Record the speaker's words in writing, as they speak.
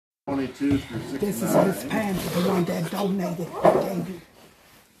22 through 69. This is Miss Pam, the one that donated. Gave you.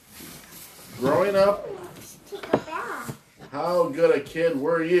 Growing up, how good a kid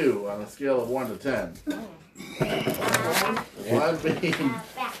were you on a scale of 1 to 10? 1 being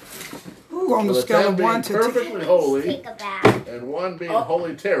Ooh, on the scale of 1 to 10. perfectly holy, and 1 being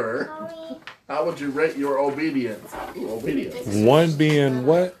holy terror. How would you rate your obedience? Ooh, obedience. 1 being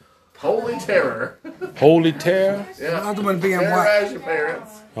what? Holy terror. Holy terror? Yeah. The other one being what? Terrorize your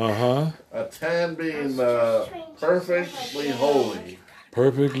parents. Uh-huh. A 10 being perfectly holy.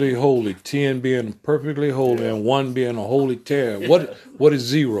 Perfectly holy. 10 being perfectly holy and 1 being a holy terror. What is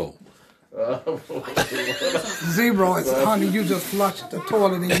 0? 0 is, honey, you just flush the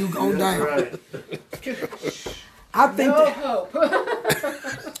toilet and you go down. Right. I think No that...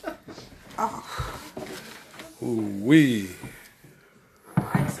 hope. Ooh-wee.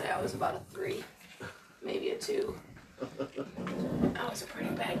 I'd say I was about a 3, maybe a 2. I was a pretty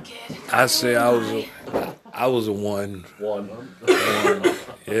bad kid. I say I was a 1. 1.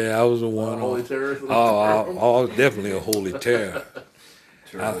 Yeah, I was a 1. Holy terror. Oh, definitely a holy terror.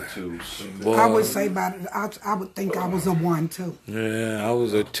 Boy, I would say about it, I would think I was a 1 too. yeah, I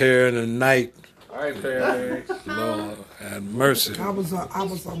was a terror in the night. All right, Terry. Lord, have mercy. I was a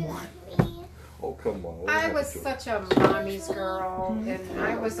 1. Oh, come on. I was such a mommy's girl, and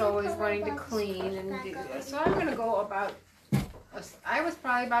I was always wanting to clean and do. So I'm gonna go about. I was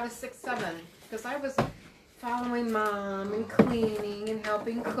probably about a 6, 7, because I was following mom and cleaning and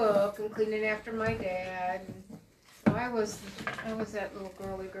helping cook and cleaning after my dad. So I was that little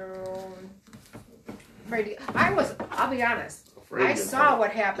girly girl. Afraid to, I'll be honest. I saw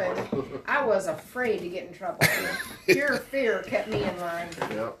what happened. I was afraid to get in trouble. Pure fear kept me in line.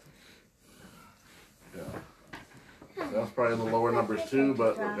 Yep. Yeah. That's probably in the lower numbers too,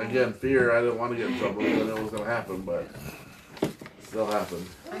 but again, fear, I didn't want to get in trouble. I didn't know it was going to happen, but it still happened.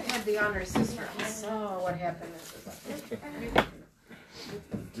 I had the honor system. I saw what happened.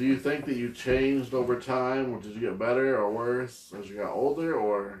 Do you think that you changed over time, or did you get better or worse as you got older,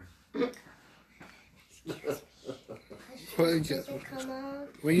 or? Well,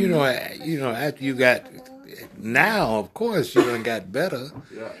 you know, after you got, now, of course, you done got better.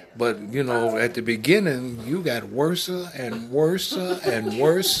 Yeah. But, you know, at the beginning, you got worser and worser and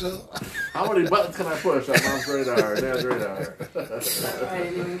worser. How many buttons can I push on mom's radar, dad's radar? I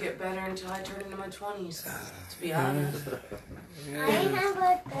didn't even get better until I turned into my 20s, to be honest. I have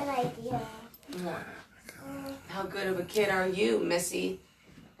a good idea. How good of a kid are you, Missy?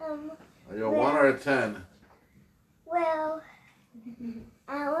 Are you a 1 or a 10? Well,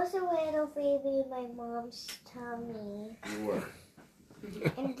 I was a little baby in my mom's tummy. You were.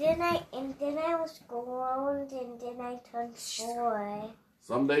 And then I was grown, and then I turned 4.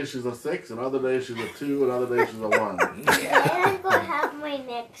 Some days she's a 6, and other days she's a 2, and other days she's a 1. And I'm going to have my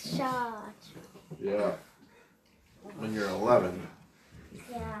next shot. Yeah. When you're 11.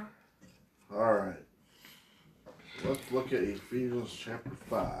 Yeah. All right. Let's look at Ephesians chapter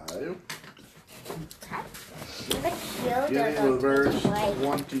 5. Beginning with verse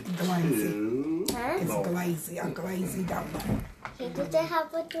 22. Huh? It's glazy, a glazy donut. He doesn't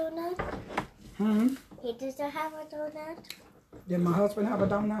have a donut? He doesn't have a donut? Did my husband have a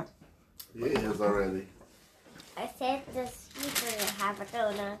donut? He is already. I said he doesn't have a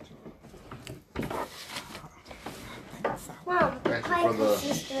donut. Mom,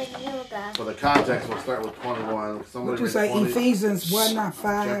 For the context, we'll start with 21. What you say, Ephesians 1, not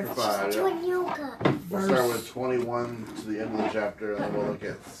 5? Chapter 5. Yeah. yoga. We'll start with 21 to the end of the chapter, and then we'll look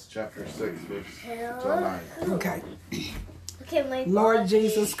at chapter 6, verse 9. Okay. Okay, my Lord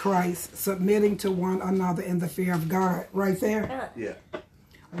Jesus Christ, submitting to one another in the fear of God. Right there. Yeah.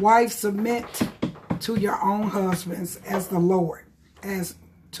 Wives, submit to your own husbands as to the Lord.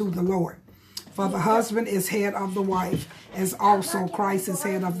 For the husband is head of the wife, as also Christ is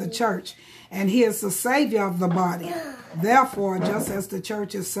head of the church, and he is the Savior of the body. Therefore, just as the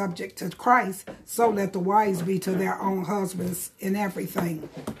church is subject to Christ, so let the wives be to their own husbands in everything.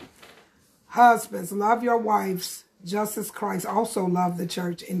 Husbands, love your wives, just as Christ also loved the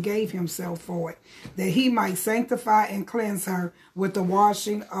church and gave himself for it, that he might sanctify and cleanse her with the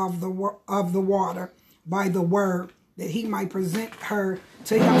washing of the water by the word, that he might present her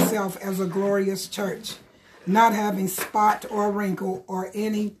to himself as a glorious church, not having spot or wrinkle or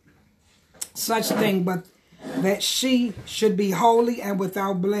any such thing, but that she should be holy and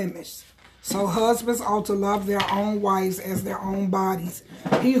without blemish. So husbands ought to love their own wives as their own bodies.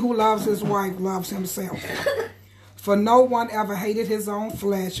 He who loves his wife loves himself. For no one ever hated his own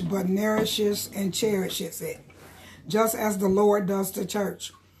flesh, but nourishes and cherishes it, just as the Lord does the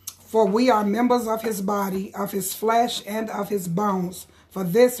church. For we are members of his body, of his flesh, and of his bones. For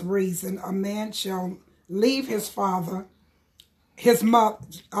this reason, a man shall leave his father,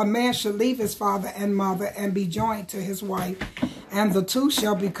 a man shall leave his father and mother and be joined to his wife, and the two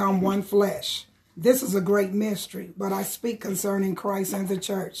shall become one flesh. This is a great mystery, but I speak concerning Christ and the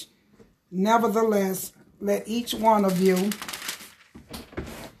church. Nevertheless, let each one of you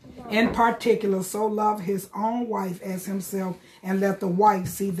in particular so love his own wife as himself, and let the wife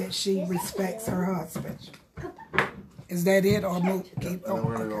see that she respects her husband. Is that it, or move? And then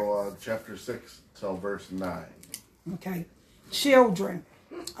we're going to go chapter 6 till verse 9. Okay. Children,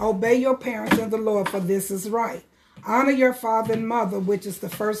 obey your parents in the Lord, for this is right. Honor your father and mother, which is the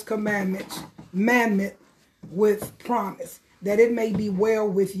first commandment with promise, that it may be well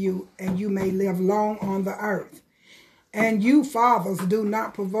with you and you may live long on the earth. And you, fathers, do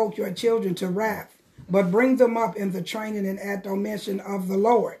not provoke your children to wrath, but bring them up in the training and admonition of the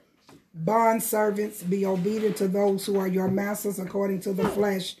Lord. Bond servants, be obedient to those who are your masters according to the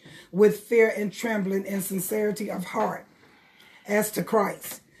flesh, with fear and trembling and sincerity of heart, as to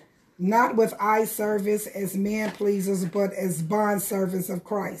Christ. Not with eye service as men pleasers, but as bond servants of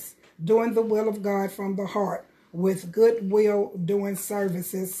Christ, doing the will of God from the heart, with good will doing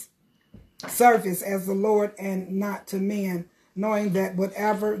service as the Lord and not to men, knowing that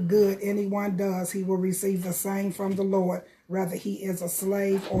whatever good anyone does, he will receive the same from the Lord, whether he is a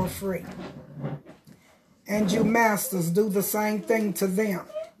slave or free. And you masters, do the same thing to them,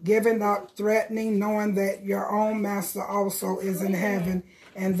 giving up threatening, knowing that your own master also is in heaven,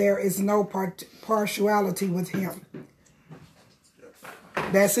 and there is no partiality with him.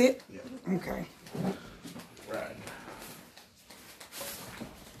 That's it? Yeah. Okay. Right.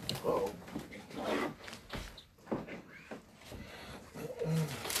 Oh.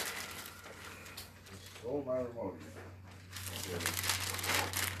 Stole my remote.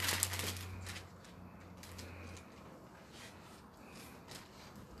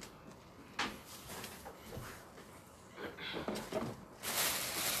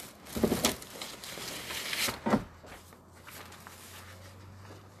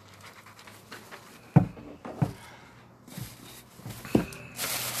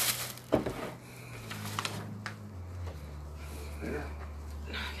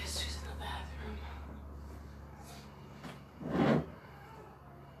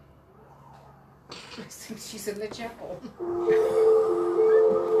 She's in the chapel.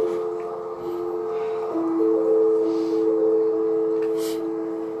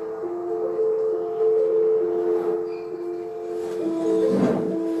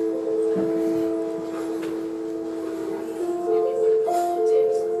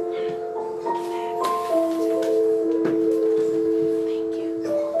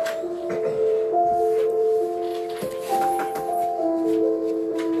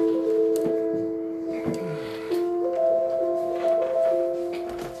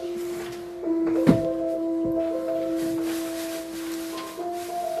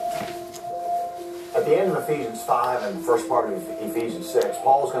 At the end of Ephesians 5 and the first part of Ephesians 6,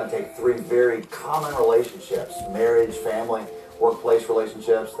 Paul is going to take three very common relationships: marriage, family, workplace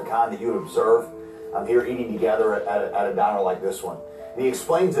relationships, the kind that you would observe here eating together at a diner like this one. And he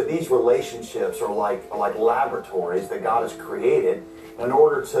explains that these relationships are like laboratories that God has created in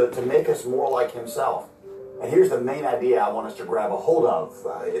order to make us more like himself. And here's the main idea I want us to grab a hold of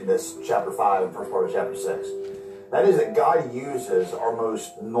in this chapter 5 and first part of chapter 6. That is that God uses our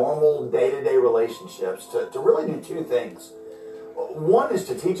most normal day-to-day relationships to really do two things. One is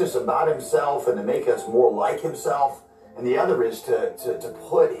to teach us about himself and to make us more like himself. And the other is to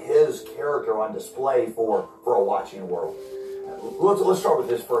put his character on display for a watching world. Let's start with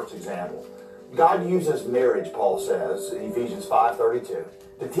this first example. God uses marriage, Paul says in Ephesians 5:32,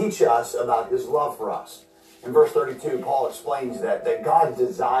 to teach us about his love for us. In verse 32, Paul explains that God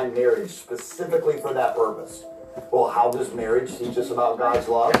designed marriage specifically for that purpose. Well, how does marriage teach us about God's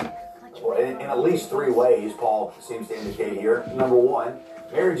love? Well, in at least three ways, Paul seems to indicate here. Number one,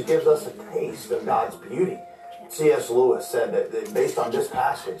 marriage gives us a taste of God's beauty. C.S. Lewis said that based on this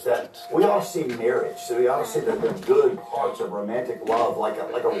passage, that we ought to see marriage, so we ought to see the good parts of romantic love like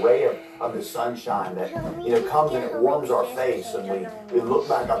a ray of the sunshine that comes and it warms our face, and we look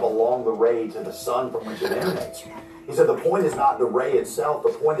back up along the ray to the sun from which it emanates. He said the point is not the ray itself, the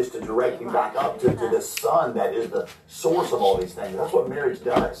point is to direct you back up to the sun that is the source of all these things. That's what marriage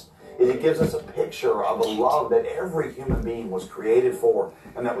does. It gives us a picture of a love that every human being was created for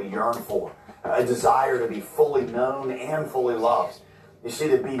and that we yearn for. A desire to be fully known and fully loved. You see,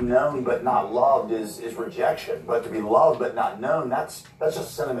 to be known but not loved is rejection. But to be loved but not known, that's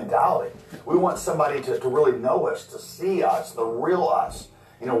just sentimentality. We want somebody to really know us, to see us, the real us,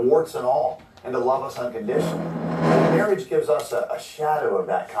 warts and all, and to love us unconditionally. marriage gives us a shadow of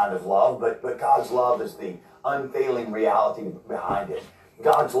that kind of love, but God's love is the unfailing reality behind it.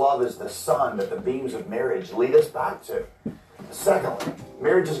 God's love is the sun that the beams of marriage lead us back to. Secondly,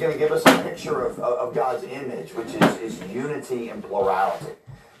 marriage is going to give us a picture of God's image, which is unity and plurality.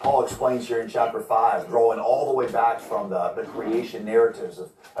 Paul explains here in chapter 5, drawing all the way back from the creation narratives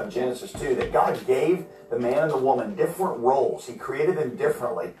of Genesis 2, that God gave the man and the woman different roles. He created them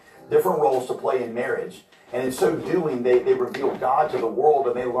differently, different roles to play in marriage. And in so doing, they reveal God to the world,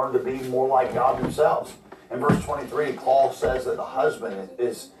 and they learn to be more like God themselves. In verse 23, Paul says that the husband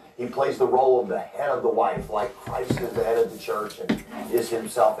he plays the role of the head of the wife, like Christ is the head of the church and is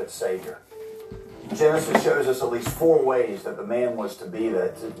himself its Savior. Genesis shows us at least 4 ways that the man was to be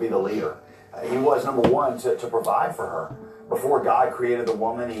the leader. He was, number one, to provide for her. Before God created the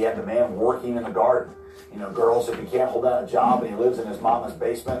woman, he had the man working in the garden. You know, girls, if he can't hold down a job and he lives in his mama's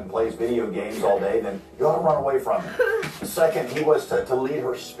basement and plays video games all day, then you ought to run away from him. Second, he was to lead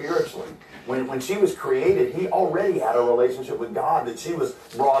her spiritually. When she was created, he already had a relationship with God that she was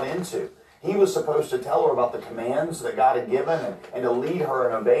brought into. He was supposed to tell her about the commands that God had given and to lead her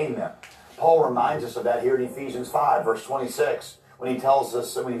in obeying them. Paul reminds us of that here in Ephesians 5, verse 26, when he tells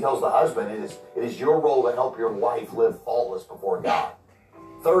the husband, it is your role to help your wife live faultless before God.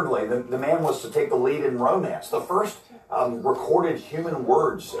 Thirdly, the man was to take the lead in romance. The first recorded human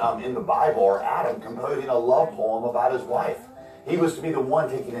words in the Bible are Adam composing a love poem about his wife. He was to be the one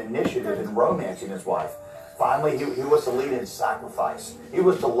taking initiative in romancing his wife. Finally, he was to lead in sacrifice. He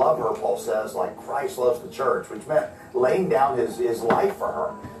was to love her, Paul says, like Christ loves the church, which meant laying down his life for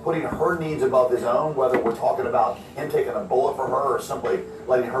her, putting her needs above his own, whether we're talking about him taking a bullet for her or simply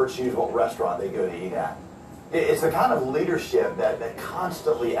letting her choose what restaurant they go to eat at. It's the kind of leadership that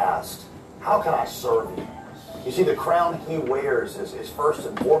constantly asks, how can I serve you? You see, the crown he wears is first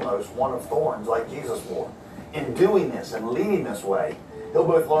and foremost one of thorns, like Jesus wore. In doing this and leading this way, he'll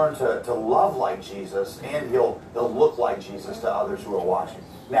both learn to love like Jesus, and he'll look like Jesus to others who are watching.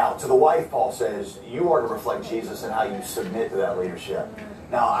 Now, to the wife, Paul says, you are to reflect Jesus in how you submit to that leadership.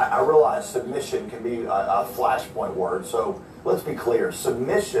 Now, I realize submission can be a flashpoint word, so let's be clear.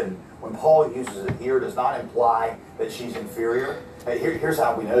 Submission, when Paul uses it here, does not imply that she's inferior. Here's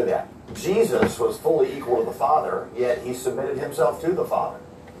how we know that. Jesus was fully equal to the Father, yet he submitted himself to the Father.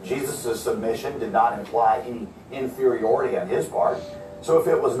 Jesus' submission did not imply any inferiority on his part. So if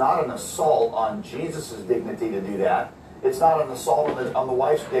it was not an assault on Jesus' dignity to do that, it's not an assault on the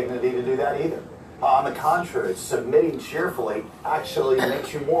wife's dignity to do that either. On the contrary, submitting cheerfully actually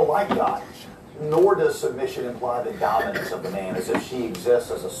makes you more like God. Nor does submission imply the dominance of the man, as if she exists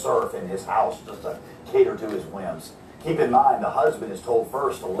as a serf in his house just to cater to his whims. Keep in mind, the husband is told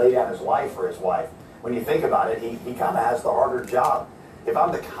first to lay down his life for his wife. When you think about it, he kind of has the harder job. If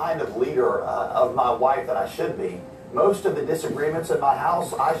I'm the kind of leader of my wife that I should be, most of the disagreements in my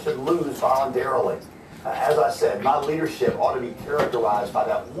house I should lose voluntarily. As I said, my leadership ought to be characterized by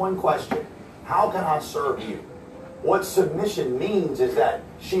that one question: how can I serve you? What submission means is that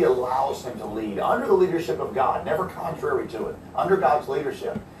she allows him to lead under the leadership of God, never contrary to it, under God's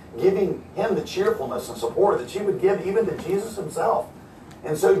leadership, giving him the cheerfulness and support that she would give even to Jesus himself.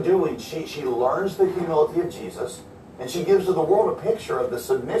 In so doing, she learns the humility of Jesus, and she gives to the world a picture of the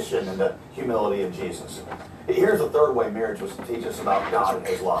submission and the humility of Jesus. Here's the third way marriage was to teach us about God and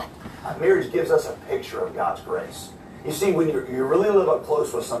his love. Marriage gives us a picture of God's grace. You see, when you really live up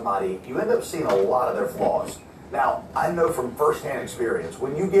close with somebody, you end up seeing a lot of their flaws. Now, I know from firsthand experience,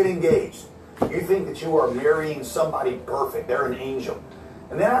 when you get engaged, you think that you are marrying somebody perfect. They're an angel.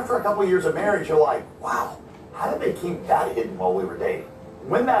 And then after a couple of years of marriage, you're like, wow, how did they keep that hidden while we were dating?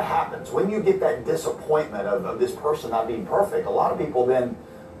 When that happens, when you get that disappointment of this person not being perfect, a lot of people then,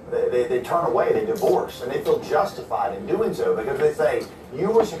 they turn away, they divorce, and they feel justified in doing so because they say, you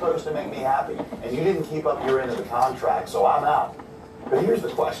were supposed to make me happy, and you didn't keep up your end of the contract, so I'm out. But here's the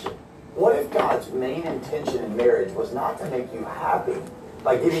question. What if God's main intention in marriage was not to make you happy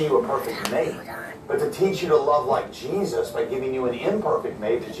by giving you a perfect mate, but to teach you to love like Jesus by giving you an imperfect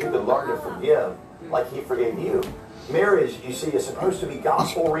mate that you could learn to forgive like he forgave you? Marriage, you see, is supposed to be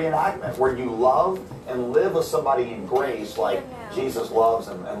gospel reenactment, where you love and live with somebody in grace like Jesus loves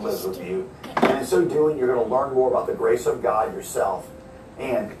and lives with you. And in so doing, you're going to learn more about the grace of God yourself,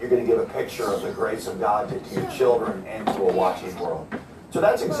 and you're going to give a picture of the grace of God to your children and to a watching world. So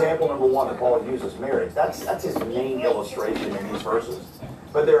that's example number one that Paul uses marriage. That's his main illustration in these verses.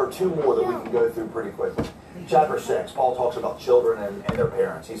 But there are two more that we can go through pretty quickly. Chapter 6, Paul talks about children and their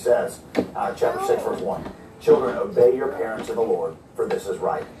parents. He says, chapter 6, verse 1, children, obey your parents in the Lord, for this is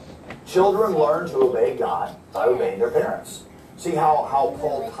right. Children learn to obey God by obeying their parents. See how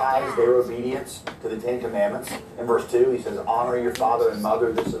Paul ties their obedience to the Ten Commandments? In verse 2, he says, honor your father and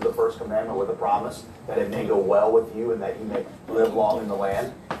mother. This is the first commandment with a promise that it may go well with you and that you may live long in the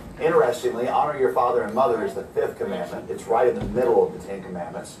land. Interestingly, honor your father and mother is the fifth commandment. It's right in the middle of the Ten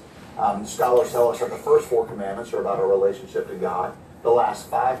Commandments. Scholars tell us that the first four commandments are about our relationship to God. The last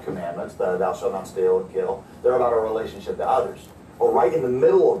five commandments, the thou shalt not steal and kill, they're about our relationship to others. Well, right in the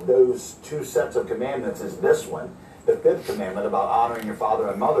middle of those two sets of commandments is this one, the fifth commandment about honoring your father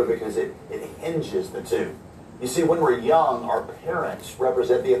and mother, because it hinges the two. You see, when we're young, our parents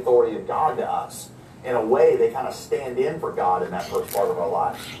represent the authority of God to us. In a way, they kind of stand in for God in that first part of our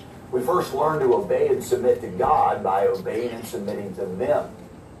lives. We first learn to obey and submit to God by obeying and submitting to them.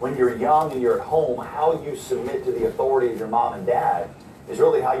 When you're young and you're at home, how you submit to the authority of your mom and dad is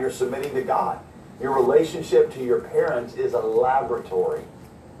really how you're submitting to God. Your relationship to your parents is a laboratory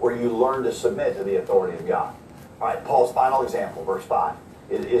where you learn to submit to the authority of God. All right, Paul's final example, verse 5,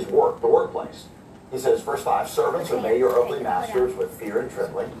 is work, the workplace. He says, verse 5, servants, obey your earthly masters with fear and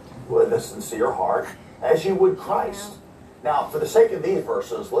trembling, with a sincere heart, as you would Christ. Now, for the sake of these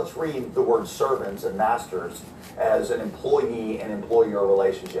verses, let's read the word servants and masters as an employee and employer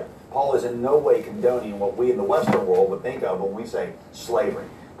relationship. Paul is in no way condoning what we in the Western world would think of when we say slavery.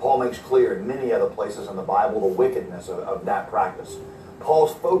 Paul makes clear in many other places in the Bible the wickedness of that practice.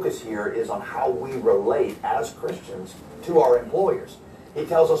 Paul's focus here is on how we relate as Christians to our employers. He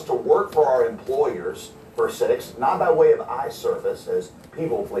tells us to work for our employers, verse 6, not by way of eye service as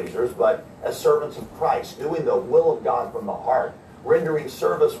people pleasers, but as servants of Christ, doing the will of God from the heart, rendering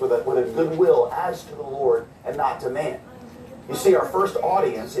service with a good will as to the Lord and not to man. You see, our first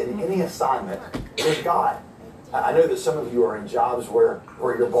audience in any assignment is God. I know that some of you are in jobs where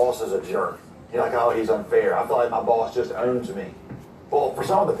your boss is a jerk. You're like, oh, he's unfair. I feel like my boss just owns me. Well, for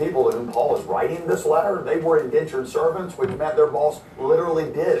some of the people to whom Paul is writing this letter, they were indentured servants, which meant their boss literally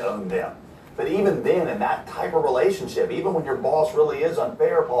did own them. But even then, in that type of relationship, even when your boss really is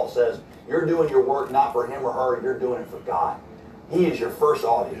unfair, Paul says, you're doing your work not for him or her, you're doing it for God. He is your first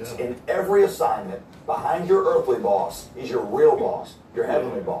audience. In every assignment, behind your earthly boss is your real boss, your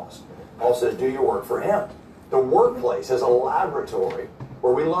heavenly boss. Paul says, do your work for him. The workplace is a laboratory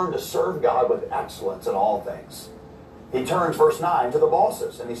where we learn to serve God with excellence in all things. He turns, verse 9, to the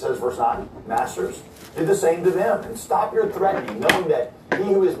bosses, and he says, verse 9, masters, do the same to them, and stop your threatening, knowing that he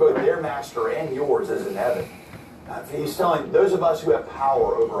who is both their master and yours is in heaven. He's telling those of us who have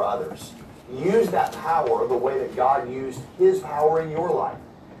power over others, use that power the way that God used his power in your life.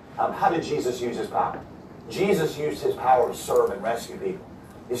 How did Jesus use his power? Jesus used his power to serve and rescue people.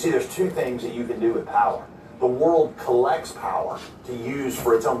 You see, there's two things that you can do with power. The world collects power to use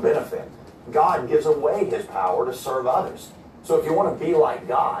for its own benefit. God gives away his power to serve others. So if you want to be like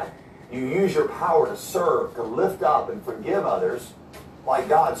God, you use your power to serve, to lift up and forgive others like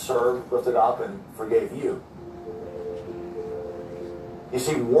God served, lifted up, and forgave you. You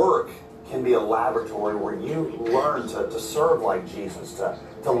see, work can be a laboratory where you learn to serve like Jesus,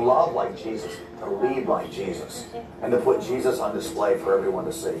 to love like Jesus, to lead like Jesus, and to put Jesus on display for everyone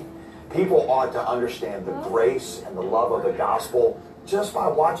to see. People ought to understand the grace and the love of the gospel just by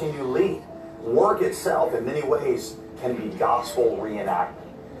watching you lead. Work itself, in many ways, can be gospel reenactment.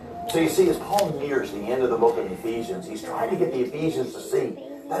 So you see, as Paul nears the end of the book of Ephesians, he's trying to get the Ephesians to see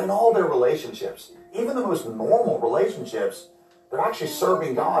that in all their relationships, even the most normal relationships, they're actually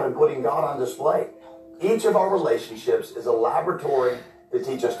serving God and putting God on display. Each of our relationships is a laboratory to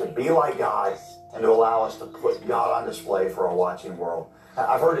teach us to be like God and to allow us to put God on display for a watching world.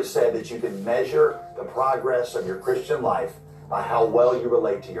 I've heard it said that you can measure the progress of your Christian life by how well you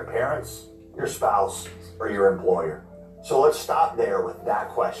relate to your parents, your spouse, or your employer. So let's stop there with that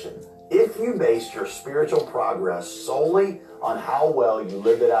question. If you based your spiritual progress solely on how well you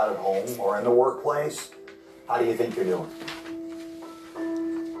lived it out at home or in the workplace, how do you think you're doing?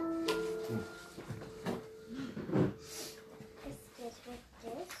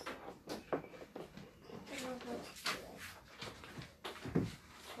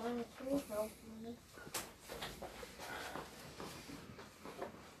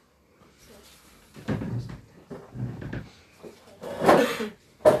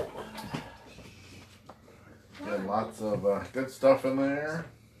 Got lots of good stuff in there.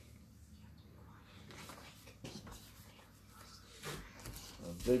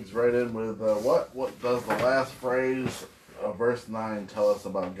 Digs right in with what does the last phrase of verse 9 tell us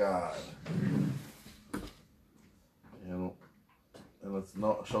about God? And it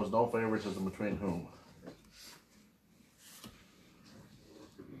shows no favoritism between whom.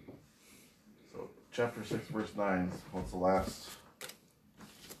 So chapter 6 verse 9, what's the last?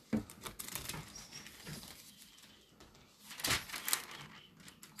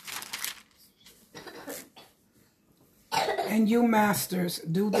 you masters,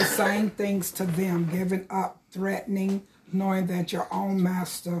 do the same things to them, giving up, threatening, knowing that your own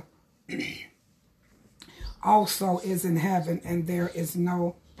master also is in heaven, and there is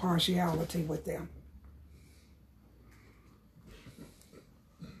no partiality with them.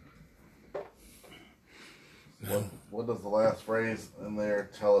 What does the last phrase in there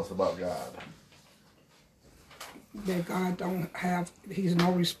tell us about God? That God don't have, he's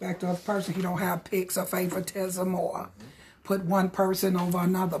no respecter of person. He don't have picks or favoritism or put one person over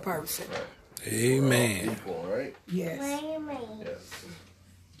another person. Right. Amen. We're all equal, right? Yes. Yes.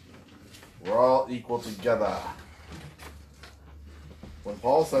 We're all equal together. When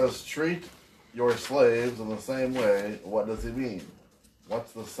Paul says treat your slaves in the same way, what does he mean?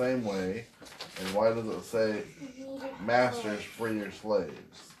 What's the same way? And why does it say masters free your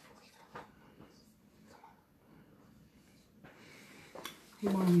slaves? He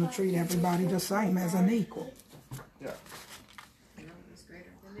wants them to treat everybody the same as an equal. Yeah, You know, he's greater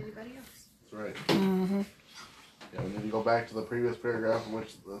than anybody else. that's right. Yeah, we need to go back to the previous paragraph in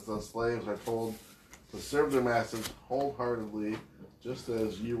which the slaves are told to serve their masters wholeheartedly, just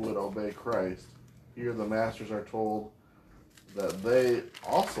as you would obey Christ. Here the masters are told that they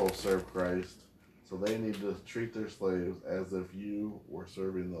also serve Christ, so they need to treat their slaves as if you were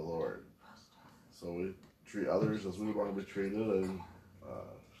serving the Lord. So we treat others as we would want to be treated, and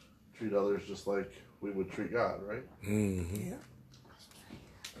treat others just like we would treat God, right? Mm-hmm. Yeah.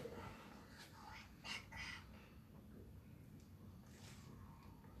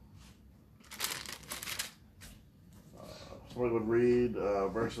 Somebody would read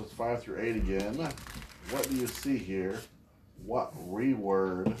verses 5 through 8 again. What do you see here? What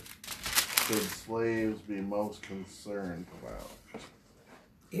reward should slaves be most concerned about?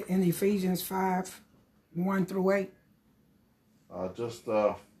 In Ephesians 5, 1 through 8. Just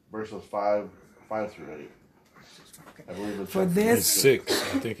verses 5 through 8. I believe it's For It's this, 6.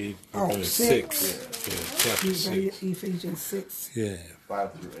 I think he Oh, 6. 6. Yeah, chapter you 6. say Ephesians 6. Yeah.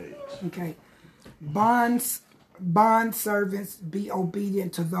 5 through 8. Okay. Bond servants, be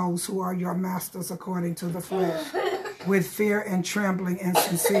obedient to those who are your masters according to the flesh, with fear and trembling and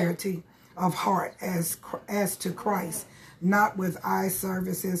sincerity of heart as to Christ, not with eye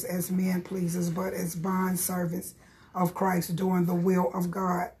services as men pleasers, but as bond servants of Christ, doing the will of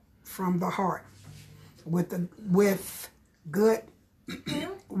God from the heart, with good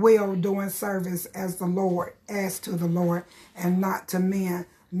will, doing service as to the Lord, and not to men,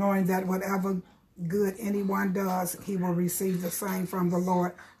 knowing that whatever good anyone does, he will receive the same from the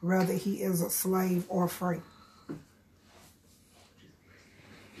Lord, whether he is a slave or free.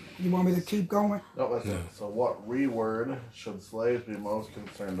 You want me to keep going? No, that's it. So what reward should slaves be most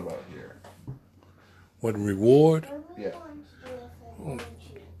concerned about here? What reward? Yeah. Doing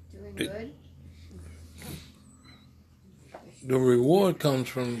good. The reward comes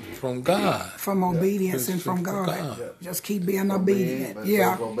from God. From obedience and from God. Just keep being obedient.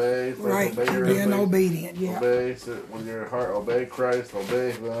 Yeah. Obey, Right. obey Keep your being enemies. obedient. Yeah. Obey, with your heart, obey Christ,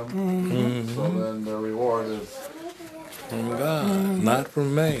 obey them. So then the reward is From God, not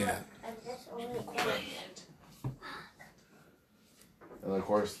from man. and of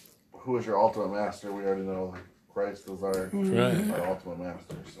course, who is your ultimate master? We already know Christ is our Right. ultimate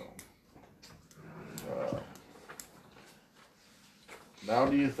master. So, now,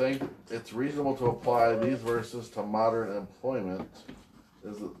 do you think it's reasonable to apply these verses to modern employment?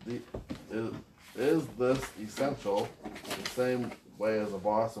 Is this essential the same way as a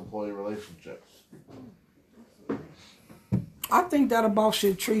boss-employee relationship? I think that a boss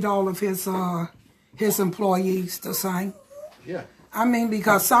should treat all of his employees the same. Yeah. I mean,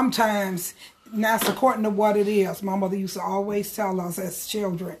 because sometimes, that's according to what it is. My mother used to always tell us as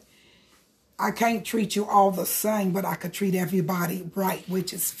children, I can't treat you all the same, but I could treat everybody right,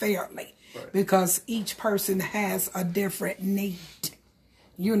 which is fairly. Right. Because each person has a different need.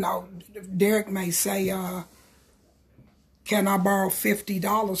 You know, Derek may say, can I borrow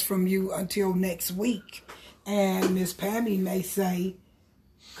 $50 from you until next week? And Miss Pammy may say,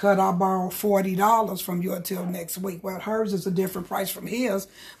 could I borrow $40 from you until next week? Well, hers is a different price from his,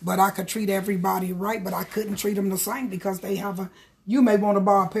 but I could treat everybody right, but I couldn't treat them the same because they have you may want to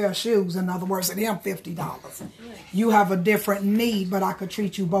borrow a pair of shoes, in other words, and them $50. You have a different need, but I could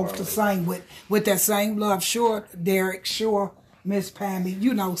treat you both the same with that same love. Sure, Derek, sure, Miss Pammy,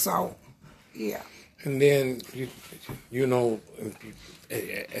 you know, so, yeah. And then, you know,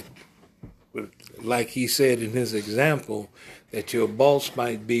 like he said in his example, that your boss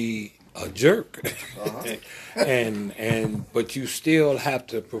might be a jerk, but you still have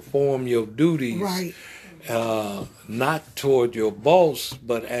to perform your duties, Right. not toward your boss,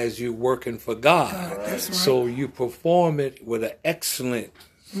 but as you working for God. That's right. So you perform it with an excellence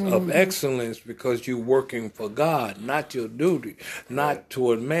because you're working for God, not your duty, not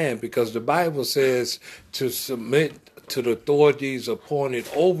toward man. Because the Bible says to submit to the authorities appointed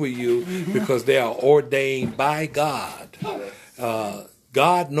over you because they are ordained by God.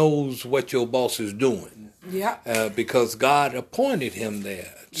 God knows what your boss is doing. Yeah. Because God appointed him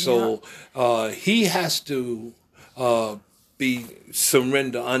there. So he has to be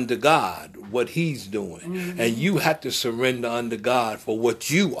surrender unto God what he's doing. And you have to surrender unto God for what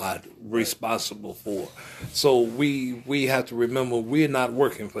you are responsible for. So we have to remember we're not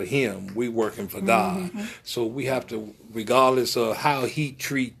working for him, we're working for God. So we have to, regardless of how he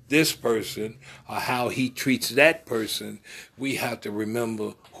treats this person or how he treats that person, we have to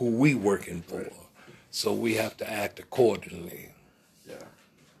remember who we working for. So we have to act accordingly. Yeah.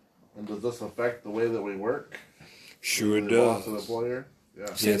 And does this affect the way that we work? Sure it The boss does. and employer?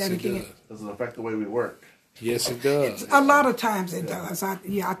 Yeah. Say Yes, that it again. does. Does it affect the way we work? Yes, it does. A lot of times it does. I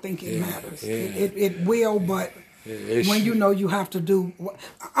think it matters. yeah. It will, but when you know you have to do.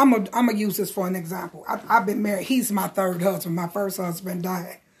 I'm gonna use this for an example. I've been married. He's my third husband. My first husband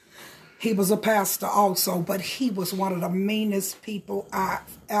died. He was a pastor also, but he was one of the meanest people I've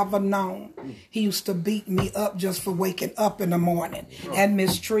ever known. He used to beat me up just for waking up in the morning and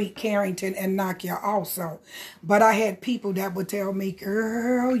mistreat Carrington and Nakia also. But I had people that would tell me,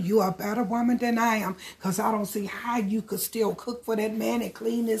 girl, you a better woman than I am, because I don't see how you could still cook for that man and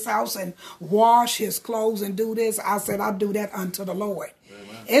clean his house and wash his clothes and do this. I said, I do that unto the Lord.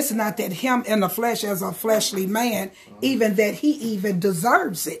 It's not that him in the flesh as a fleshly man, even that he even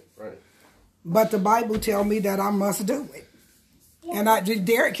deserves it. Right. But the Bible tell me that I must do it. And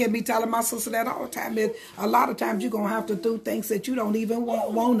Derek can be telling my sister that all the time. That a lot of times you're going to have to do things that you don't even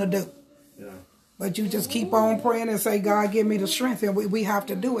want to do. Yeah. But you just keep on praying and say, God, give me the strength. And we have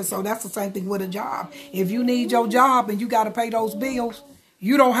to do it. So that's the same thing with a job. If you need your job and you got to pay those bills,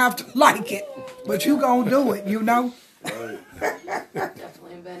 you don't have to like it. But you going to do it, you know? Right.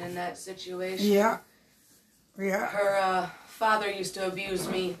 Definitely been in that situation. Yeah. Yeah. Her father used to abuse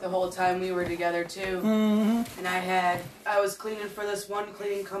me the whole time we were together too. And I was cleaning for this one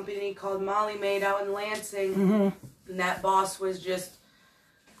cleaning company called Molly Maid out in Lansing. And that boss was just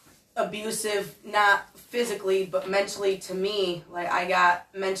abusive, not physically, but mentally to me. Like, I got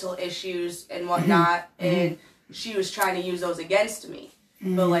mental issues and whatnot, and she was trying to use those against me.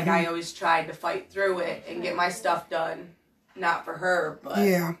 But, like, I always tried to fight through it and get my stuff done. Not for her, but,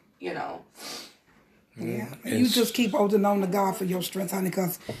 you know. Yeah. You just keep holding on to God for your strength, honey,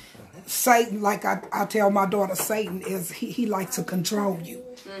 because Satan, like I tell my daughter, Satan is, he likes to control you.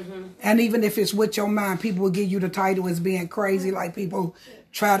 And even if it's with your mind, people will give you the title as being crazy, like people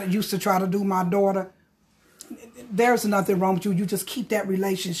used to try to do my daughter. There's nothing wrong with you. You just keep that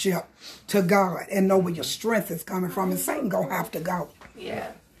relationship to God and know where your strength is coming from, and Satan gonna have to go.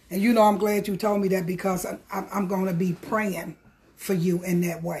 Yeah. And you know, I'm glad you told me that, because I'm going to be praying for you in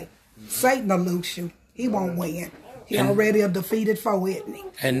that way. Satan will lose you. He won't win. He already a defeated foe, isn't he?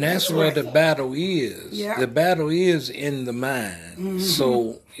 And that's where the battle is. Yeah. The battle is in the mind.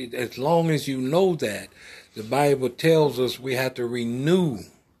 So as long as you know that, the Bible tells us we have to renew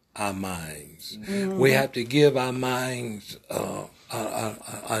our minds. We have to give our minds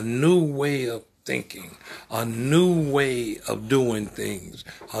a new way of thinking, a new way of doing things,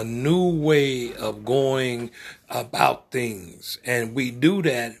 a new way of going about things. And we do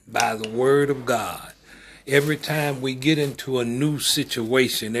that by the word of God. Every time we get into a new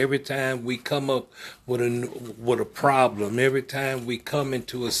situation, every time we come up with a problem, every time we come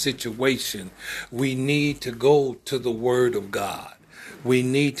into a situation, we need to go to the word of God. We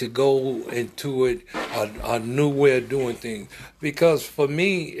need to go into it a new way of doing things. Because for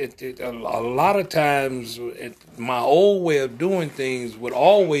me, a lot of times, my old way of doing things would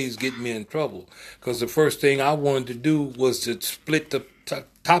always get me in trouble. Because the first thing I wanted to do was to split the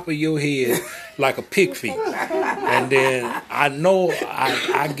top of your head like a pig feet. And then I know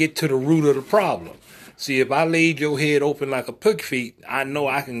I get to the root of the problem. See, if I laid your head open like a pig feet, I know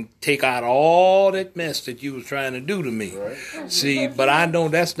I can take out all that mess that you was trying to do to me. Right. See, but I know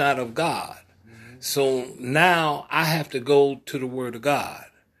that's not of God. So now I have to go to the Word of God.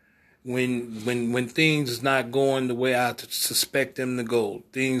 When things is not going the way I suspect them to go,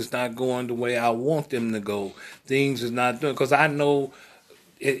 things not going the way I want them to go, things is not doing, because I know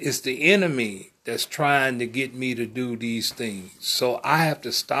it's the enemy that's trying to get me to do these things. So I have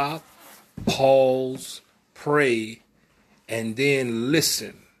to stop, pause, pray, and then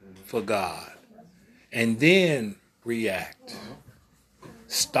listen for God, and then react.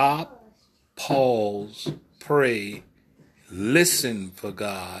 Stop, pause, pray, listen for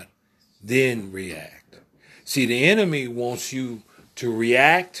God, then react. See, the enemy wants you to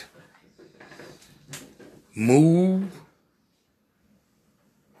react, move,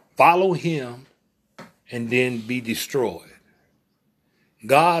 follow him, and then be destroyed.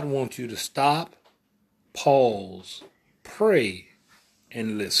 God wants you to stop, pause, pray,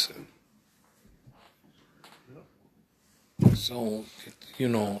 and listen. So,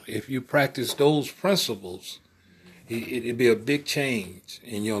 if you practice those principles, it'd be a big change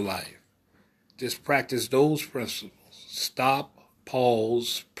in your life. Just practice those principles. Stop,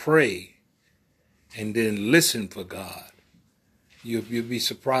 pause, pray, and then listen for God. You'll be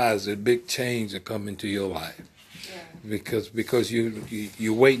surprised at big change that come into your life. Yeah. Because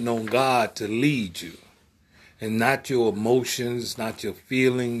you're waiting on God to lead you. And not your emotions, not your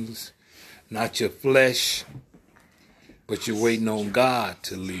feelings, not your flesh, but you're waiting on God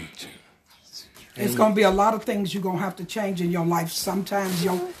to lead you. It's going to be a lot of things you're going to have to change in your life. Sometimes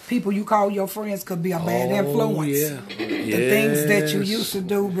your people you call your friends could be a bad influence. Yeah. The things that you used to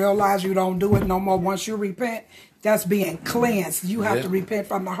do, realize you don't do it no more. Once you repent, that's being cleansed. You have to repent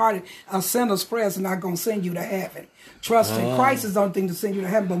from the heart. A sinner's prayer is not going to send you to heaven. Trust in Christ is the only thing to send you to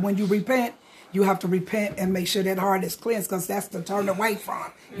heaven. But when you repent, you have to repent and make sure that heart is cleansed, because that's to turn away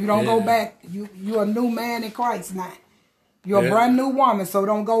from. You don't go back. You're a new man in Christ now. You're a brand new woman, so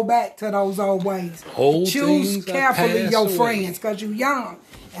don't go back to those old ways. Choose carefully your friends, because you're young,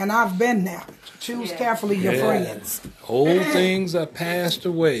 and I've been there. Choose carefully your friends. Old things are passed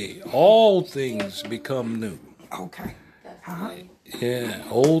away. All things become new. Okay. Yeah,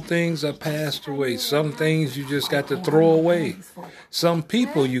 old things are passed away. Some things you just got to throw away. Some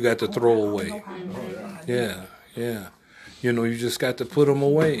people you got to throw away. Yeah. You just got to put them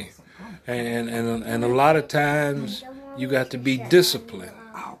away. And a lot of times you got to be disciplined.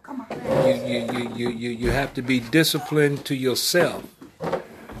 You have to be disciplined to yourself.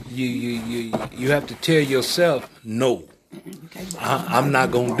 You have to tell yourself, no, I'm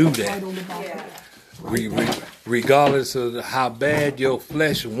not going to do that. Regardless of how bad your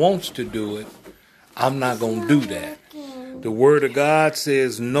flesh wants to do it, I'm not going to do that. The Word of God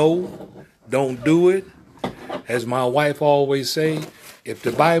says no, don't do it. As my wife always say, if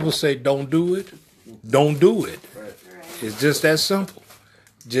the Bible say don't do it, don't do it. It's just that simple.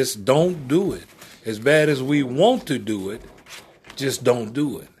 Just don't do it. As bad as we want to do it, just don't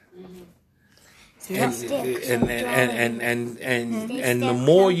do it. And the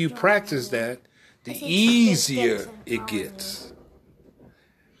more you practice that, the easier it gets.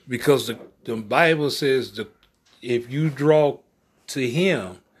 Because the Bible says if you draw to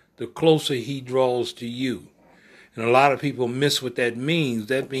him, the closer he draws to you. And a lot of people miss what that means.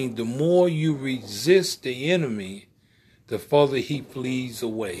 That means the more you resist the enemy, the further he flees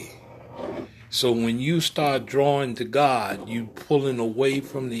away. So when you start drawing to God, you pulling away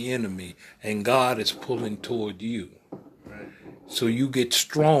from the enemy, and God is pulling toward you. So you get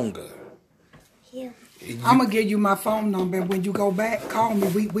stronger. I'm going to give you my phone number. When you go back, call me.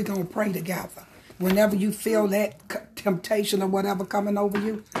 We're going to pray together. Whenever you feel that temptation or whatever coming over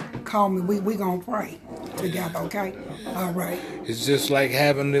you, call me. We're going to pray together, okay? All right. It's just like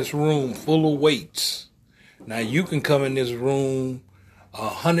having this room full of weights. Now, you can come in this room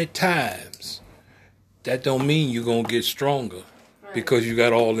 100 times. That don't mean you're going to get stronger because you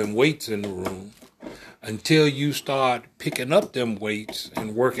got all them weights in the room. Until you start picking up them weights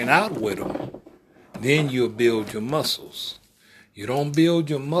and working out with them, then you'll build your muscles. You don't build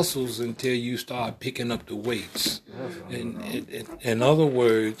your muscles until you start picking up the weights. In other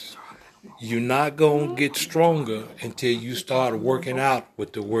words, you're not going to get stronger until you start working out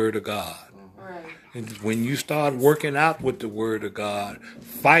with the Word of God. And when you start working out with the Word of God,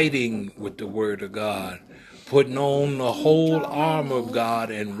 fighting with the Word of God, putting on the whole armor of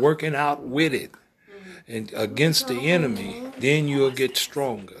God and working out with it and against the enemy, then you'll get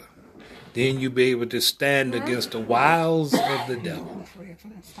stronger. Then you'll be able to stand against the wiles of the devil.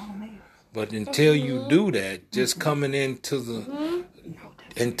 But until you do that, just coming into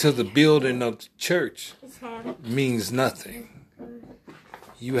the building of the church means nothing.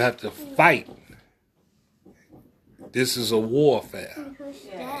 You have to fight. This is a warfare.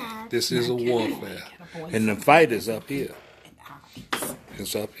 This is a warfare. And the fight is up here.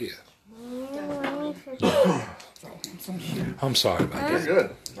 It's up here. I'm sorry about that. You're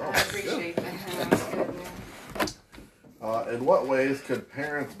good. I appreciate that. In what ways could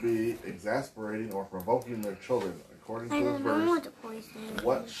parents be exasperating or provoking their children? According to this verse,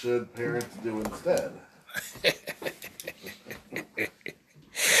 what should parents do instead?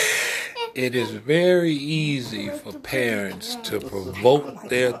 It is very easy for parents to provoke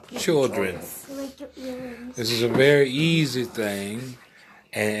their children. This is a very easy thing,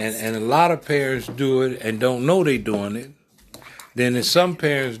 and a lot of parents do it and don't know they're doing it. Then there's some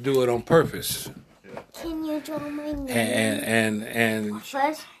parents do it on purpose. Can you draw my name? And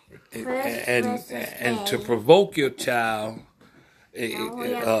First, and to provoke your child,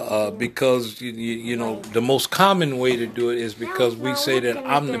 because you know the most common way to do it is because we say that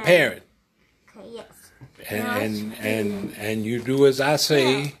I'm the parent, okay, yes. and you do as I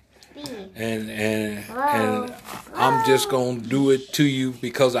say, and I'm just gonna do it to you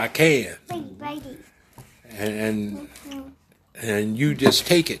because I can, and you just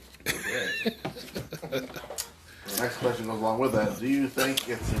take it. The next question goes along with that. Do you think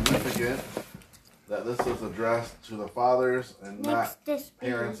it's significant that this is addressed to the fathers and not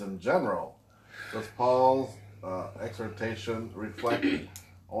parents in general? Does Paul's exhortation reflect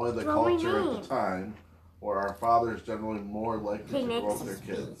only the culture at the time, or are fathers generally more likely to provoke their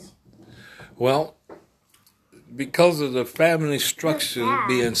kids? Well, because of the family structure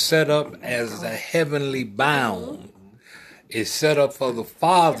being set up as a heavenly bound, it's set up for the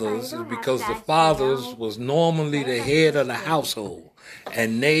fathers because the fathers was normally the head of the household,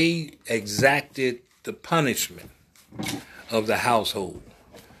 and they exacted the punishment of the household.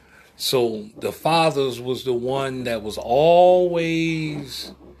 So the fathers was the one that was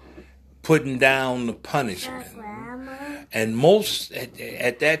always putting down the punishment. And most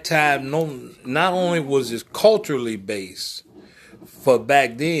at that time, not only was it culturally based for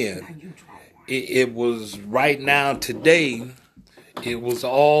back then, it was right now today, it was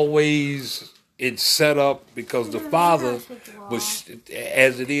always it's set up because the father was,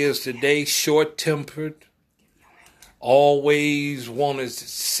 as it is today, short-tempered, always wanted to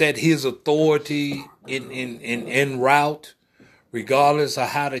set his authority in route, regardless of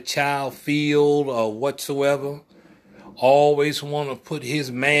how the child feel or whatsoever. Always want to put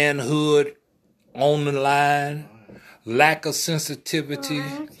his manhood on the line. Lack of sensitivity,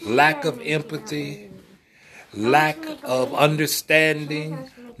 lack of empathy, lack of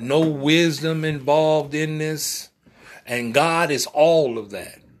understanding, no wisdom involved in this. And God is all of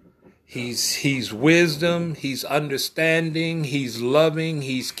that. He's wisdom, he's understanding, he's loving,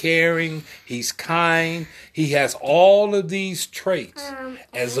 he's caring, he's kind. He has all of these traits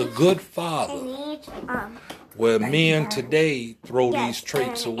as a good father. Where men today throw these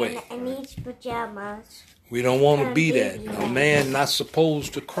traits away. And needs pajamas. We don't want to be that. A man not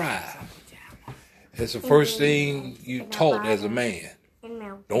supposed to cry. That's the first thing you taught as a man.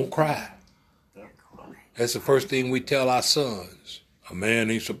 Don't cry. That's the first thing we tell our sons. A man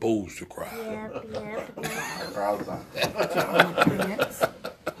ain't supposed to cry.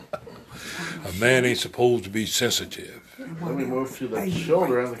 A man ain't supposed to be sensitive. Then we move to the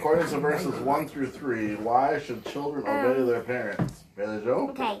children. According to verses 1 through 3, why should children obey their parents? Billy Joe?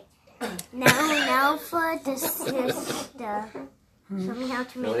 Okay. Now for the sister. Show me how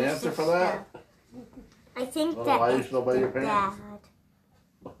to make Really a answer sister. for that? I think Well, that why you it's should obey your the parents? dad.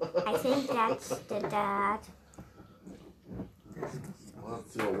 I think that's the dad.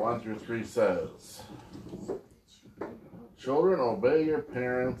 Let's see what 1 through 3 says. Children, obey your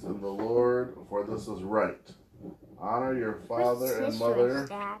parents in the Lord, for this is right. Honor your father and mother,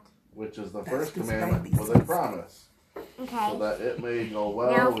 which is the first commandment with a promise, Okay. so that it may go Now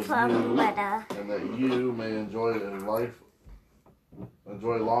well with from you, letter. and that you may enjoy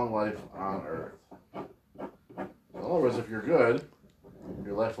long life on earth. In other words, if you're good,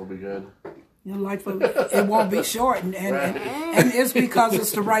 your life will be good. Your life, it won't be short, and it's because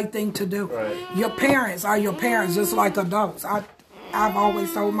it's the right thing to do. Right. Your parents are your parents, just like adults. I've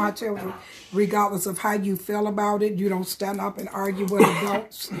always told my children, regardless of how you feel about it, you don't stand up and argue with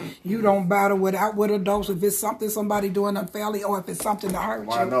adults. You don't battle with adults. If it's something somebody doing unfairly, or if it's something that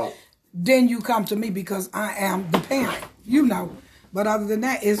hurts you, then you come to me because I am the parent. You know. But other than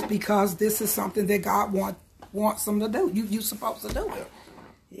that, it's because this is something that God wants them to do. You're supposed to do it.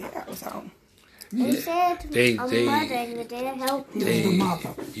 Yeah, so. They said a mother and the dad helped you.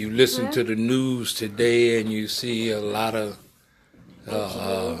 You listen to the news today and you see a lot of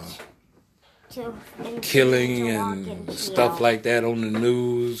killing and stuff like that on the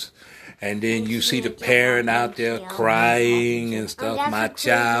news. And then you see the parent out there crying and stuff. My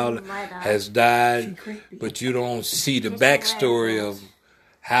child has died. But you don't see the backstory of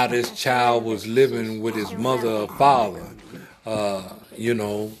how this child was living with his mother or father. You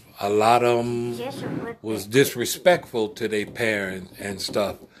know, a lot of them was disrespectful to their parents and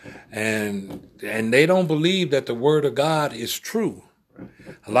stuff. And they don't believe that the word of God is true.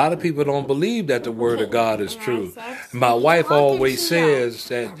 A lot of people don't believe that the word of God is true. My wife always says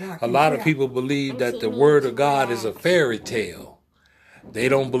that a lot of people believe that the word of God is a fairy tale. They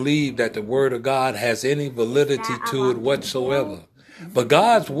don't believe that the word of God has any validity to it whatsoever. But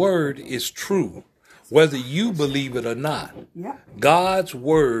God's word is true, whether you believe it or not. God's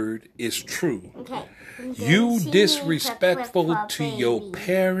word is true. You disrespectful to your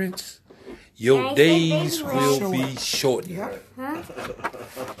parents, your days will be shortened.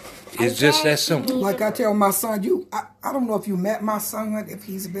 It's just that simple. Like I tell my son, I don't know if you met my son, if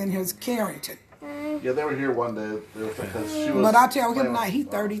he's been here, Carrington. Yeah, they were here one day. Because she was But I tell him now, he's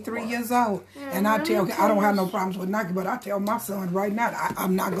 33 years old. And I tell him, I don't have no problems with Nike, but I tell my son right now,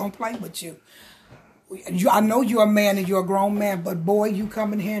 I'm not going to play with you. I know you're a man and you're a grown man, but boy, you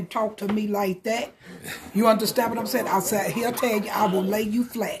come in here and talk to me like that. You understand what I'm saying? I said, he'll tell you, I will lay you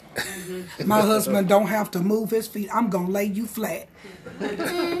flat. My husband don't have to move his feet. I'm going to lay you flat.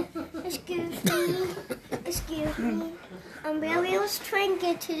 Excuse me. Excuse me. Billy was trying to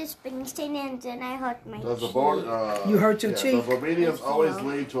get to the Springsteen and then I hurt my Does the cheek. board, You hurt your cheek? Does obedience always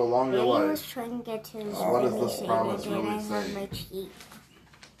lead to a longer Billy was life? trying to get to the What is this Springsteen promise and then I really hurt saying? my cheek.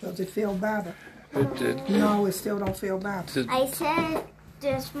 Does it feel better? No, it still don't feel better. I said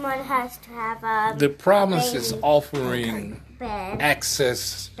this one has to have a The promise is baby offering bed,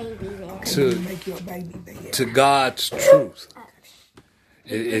 access baby bed. to Make your baby bed. to God's truth.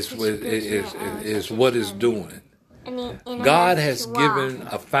 It's what it's doing. And God has given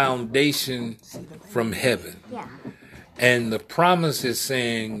a foundation from heaven. Yeah. And the promise is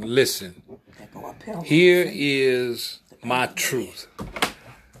saying, listen, Go uphill. here is my truth.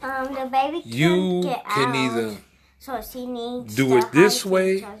 The baby You can't get can out, either so she needs do the it this husband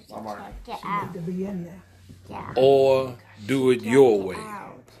way to get out. To be in there. Yeah. or do it your way.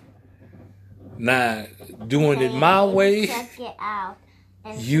 Out. Now, doing it my way, Can't get out.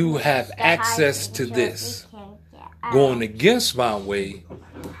 And you have the access husband to so this. he can't get out. Going against my way,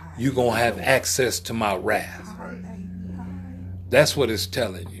 you're going to have access to my wrath. That's what it's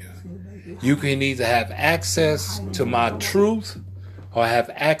telling you. You can either have access to my truth or have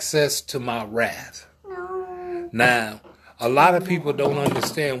access to my wrath. No. Now, a lot of people don't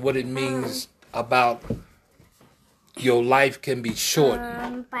understand what it means about your life can be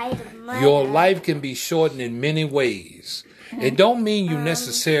shortened. By the mother. Your life can be shortened in many ways. It don't mean you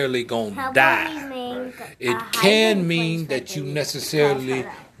necessarily gonna How about die. we make It a can hiding mean place that for you baby? necessarily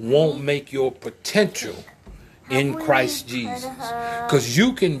won't make your potential in we Christ put Jesus. her- Because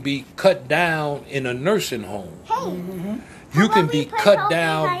you can be cut down in a nursing home. Hey. You How can about be we put cut her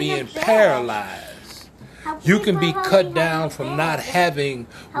down behind being the bed? paralyzed. How about You we can put be her cut behind down the from bed? not having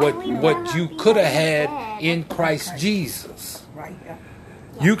How what about we put what her you could have behind the had bed? in Christ Jesus. Right here.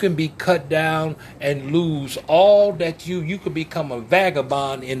 You can be cut down and lose all that you could become a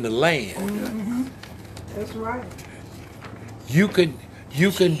vagabond in the land. That's right. You can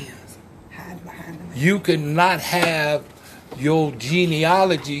Hide behind the you can not have your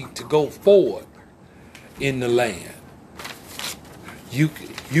genealogy to go forward in the land.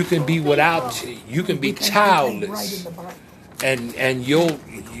 You can be without, you can be right in childless, the Bible. and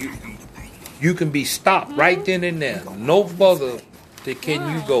you can be stopped right then and there. No further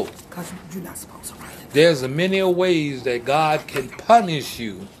can you go. Because you're not supposed to write it. There's a many ways that God can punish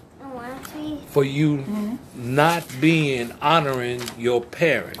you Once we for you not being honoring your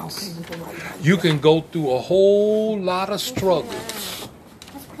parents. Okay, we can write it. You can go through a whole lot of struggles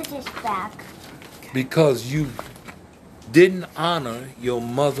let's put this back. because you didn't honor your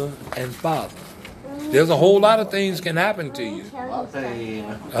mother and father. There's a whole lot of things can happen to you. Pain.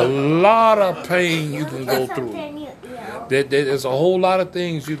 A lot of pain you can go through. Something you There's a whole lot of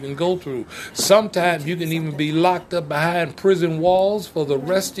things you can go through. Sometimes you can even be locked up behind prison walls for the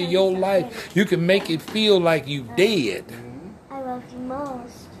rest of your life. You can make it feel like you dead. I love you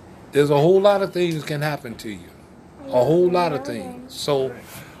most. There's a whole lot of things can happen to you. A whole lot of things. So,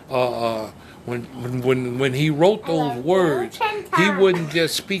 when he wrote those words, he wasn't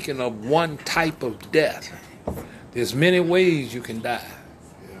just speaking of one type of death. There's many ways you can die.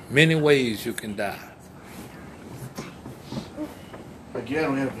 Many ways you can die.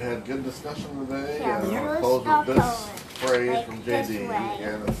 Again, we have had good discussion today. Yeah, And we'll I'll close stop with this going. phrase Like from this JD. way.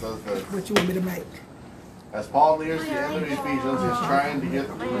 And it says this. What you want me to make? As Paul nears the end of Ephesians, he's trying to get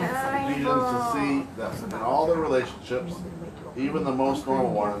the Ephesians to see that in all their relationships, even the most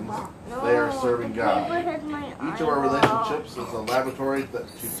normal ones, they are serving God. Each of our relationships is a laboratory to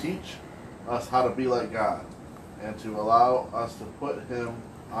teach us how to be like God and to allow us to put Him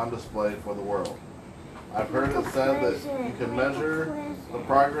on display for the world. I've heard it said that you can measure the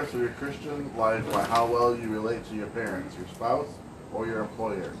progress of your Christian life by how well you relate to your parents, your spouse, or your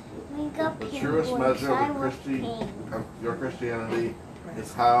employer. We got The pink truest ones. measure I of want pink. your Christianity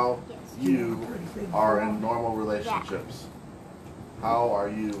is how you are in normal relationships. How are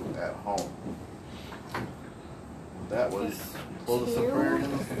you at home? That was close us in prayer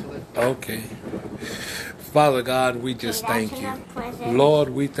again. Okay. Father God, we just Okay, thank that's you. enough presents. Lord,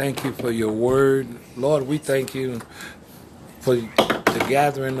 we thank you for your word. Lord, we thank you for the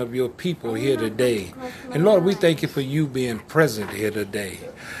gathering of your people here today. And Lord, we thank you for you being present here today.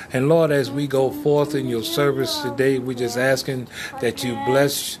 And Lord, as we go forth in your service today, we just asking that you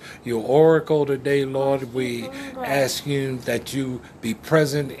bless your oracle today, Lord. We ask you that you be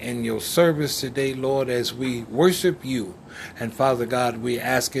present in your service today, Lord, as we worship you. And Father God, we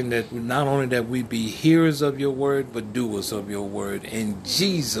asking that not only that we be hearers of your word, but doers of your word. In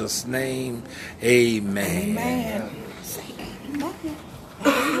Jesus' name, amen. Amen.